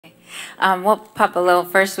Well, Papa Lo,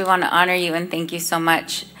 first we want to honor you and thank you so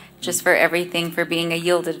much just for everything, for being a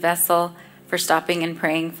yielded vessel, for stopping and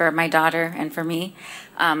praying for my daughter and for me.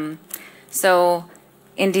 So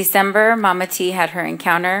in December, Mama T had her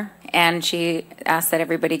encounter, and she asked that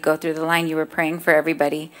everybody go through the line. You were praying for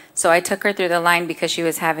everybody. So I took her through the line because she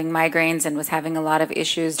was having migraines and was having a lot of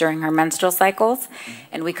issues during her menstrual cycles,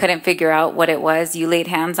 and we couldn't figure out what it was. You laid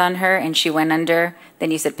hands on her, and she went under.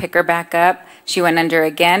 Then you said, pick her back up. She went under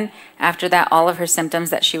again. After that, all of her symptoms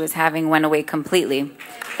that she was having went away completely.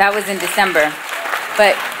 That was in December.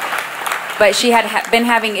 But she had been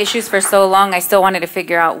having issues for so long, I still wanted to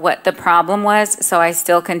figure out what the problem was. So I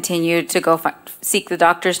still continued to go seek the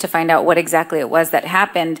doctors to find out what exactly it was that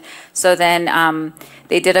happened. So then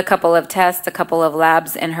they did a couple of tests, a couple of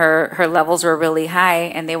labs, and her levels were really high,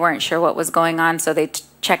 and they weren't sure what was going on. So they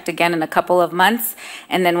checked again in a couple of months.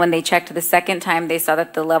 And then when they checked the second time, they saw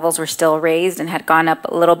that the levels were still raised and had gone up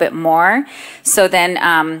a little bit more. So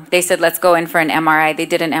then they said, let's go in for an MRI. They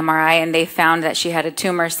did an MRI, and they found that she had a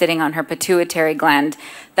tumor sitting on her pituitary gland.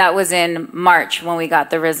 That was in March when we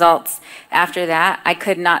got the results. After that, I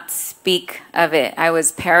could not speak of it. I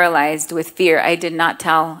was paralyzed with fear. I did not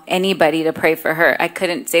tell anybody to pray for her. I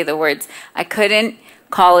couldn't say the words. I couldn't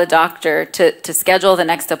call a doctor to schedule the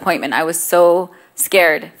next appointment. I was so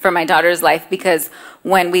scared for my daughter's life, because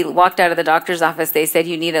when we walked out of the doctor's office, they said,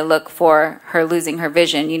 you need to look for her losing her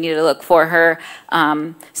vision. You need to look for her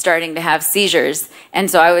starting to have seizures.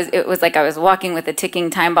 And so it was like I was walking with a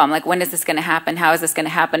ticking time bomb. Like, when is this going to happen? How is this going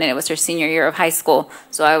to happen? And it was her senior year of high school.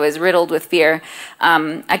 So I was riddled with fear.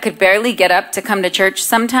 I could barely get up to come to church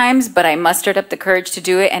sometimes, but I mustered up the courage to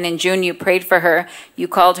do it. And in June, you prayed for her. You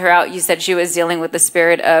called her out. You said she was dealing with the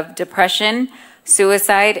spirit of depression,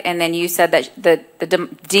 suicide, and then you said that the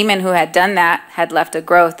demon who had done that had left a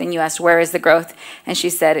growth, and you asked, where is the growth? And she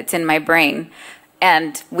said, it's in my brain.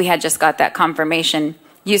 And we had just got that confirmation.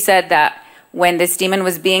 You said that when this demon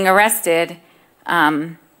was being arrested,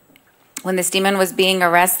 and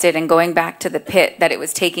going back to the pit, that it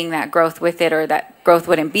was taking that growth with it, or that growth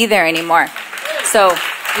wouldn't be there anymore. So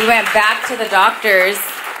we went back to the doctors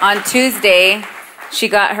on Tuesday. She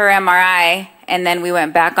got her MRI, and then we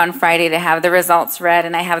went back on Friday to have the results read,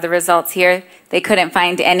 and I have the results here. They couldn't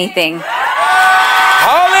find anything. Hallelujah!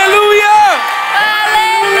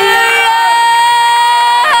 Hallelujah!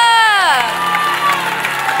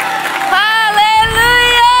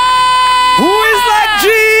 Hallelujah! Who is like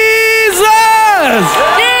Jesus?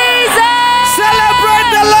 Jesus! Celebrate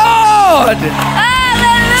the Lord!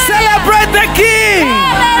 Hallelujah! Celebrate the King!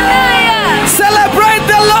 Hallelujah! Celebrate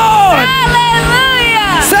the Lord!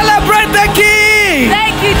 Hallelujah! Celebrate the King!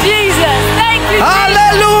 Thank you, Jesus. Thank you, Jesus.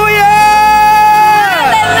 Hallelujah!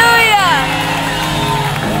 Hallelujah!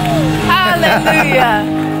 Hallelujah!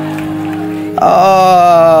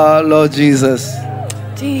 Oh, Lord Jesus.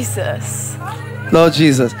 Jesus. Lord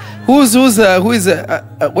Jesus. Who is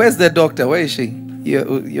where's the doctor? Where is she?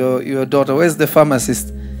 Your daughter. Where's the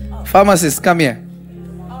pharmacist? Pharmacist, come here.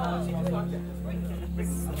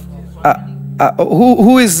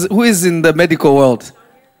 Who is in the medical world?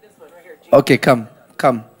 Okay, come.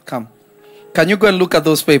 Can you go and look at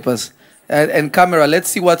those papers? And camera, let's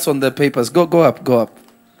see what's on the papers. Go up.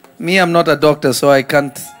 Me, I'm not a doctor, so I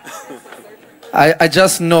can't. I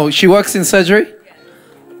just know. She works in surgery?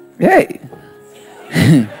 Hey.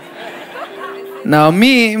 Now,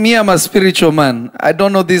 me, I'm a spiritual man. I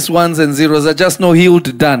don't know these ones and zeros. I just know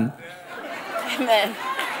healed, done. Amen.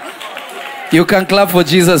 You can clap for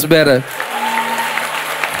Jesus better.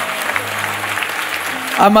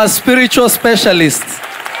 I'm a spiritual specialist. This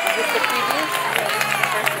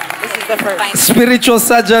is the first. Spiritual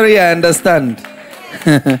surgery, I understand.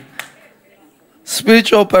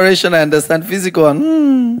 Spiritual operation, I understand. Physical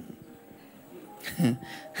one.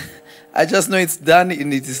 I just know it's done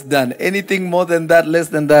and it is done. Anything more than that, less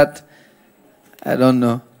than that, I don't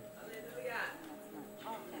know.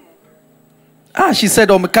 She said,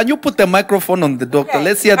 can you put the microphone on the doctor? Okay.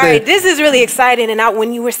 Let's hear All right, this is really exciting. And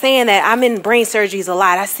when you were saying that, I'm in brain surgeries a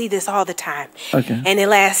lot. I see this all the time. Okay. And it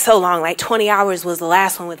lasts so long. Like 20 hours was the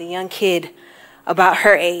last one with a young kid about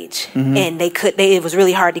her age. Mm-hmm. And it was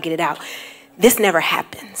really hard to get it out. This never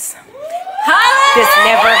happens. Hallelujah! This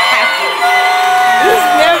never happens. This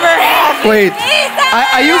never happens. Wait,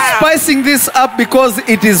 are you spicing this up because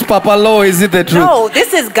it is Papa Lo? Is it the truth? No,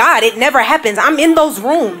 this is God. It never happens. I'm in those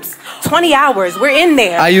rooms. 20 hours. We're in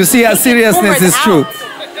there. You see, our seriousness is true.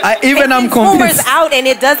 I'm Tumors convinced. out and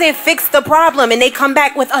it doesn't fix the problem, and they come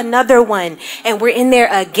back with another one, and we're in there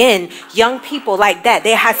again. Young people like that,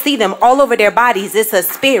 I see them all over their bodies. It's a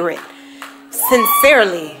spirit.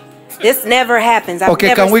 Sincerely. This never happens. I've Okay,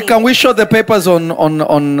 never seen can we it. show the papers on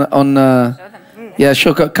yeah,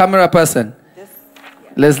 show camera person.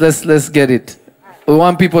 Let's get it. We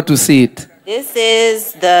want people to see it. This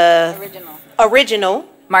is the original.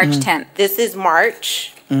 March 10th. This is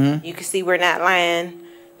March. You can see we're not lying.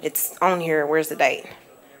 It's on here. Where's the date?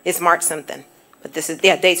 It's March something. But this is,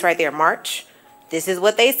 yeah, date's right there, March. This is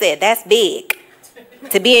what they said. That's big.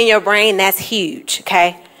 To be in your brain, that's huge,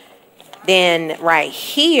 okay? Then right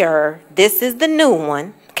here, this is the new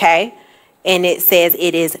one, okay? And it says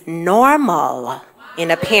it is normal in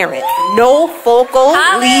appearance. No focal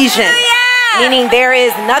lesion. Meaning there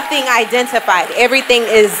is nothing identified. Everything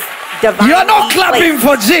is divine. You're not clapping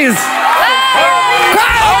for Jesus.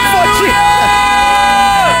 Clap for Jesus.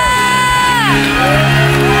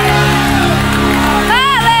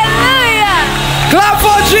 Hallelujah. Clap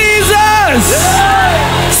for Jesus.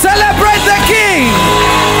 Celebrate the King.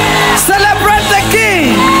 Celebrate the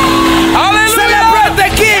King. Celebrate the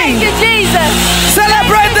King. Thank you, Jesus.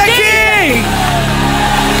 Celebrate the King.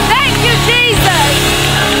 Thank you, Jesus.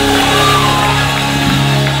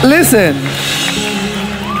 Listen.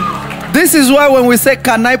 This is why when we say,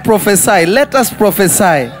 can I prophesy? Let us prophesy.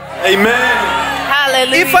 Amen.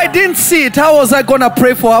 Hallelujah. If I didn't see it, how was I going to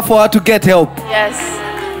pray for her to get help? Yes.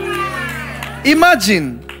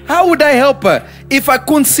 Imagine, how would I help her if I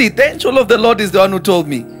couldn't see it? The angel of the Lord is the one who told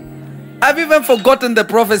me. I've even forgotten the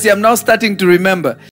prophecy. I'm now starting to remember.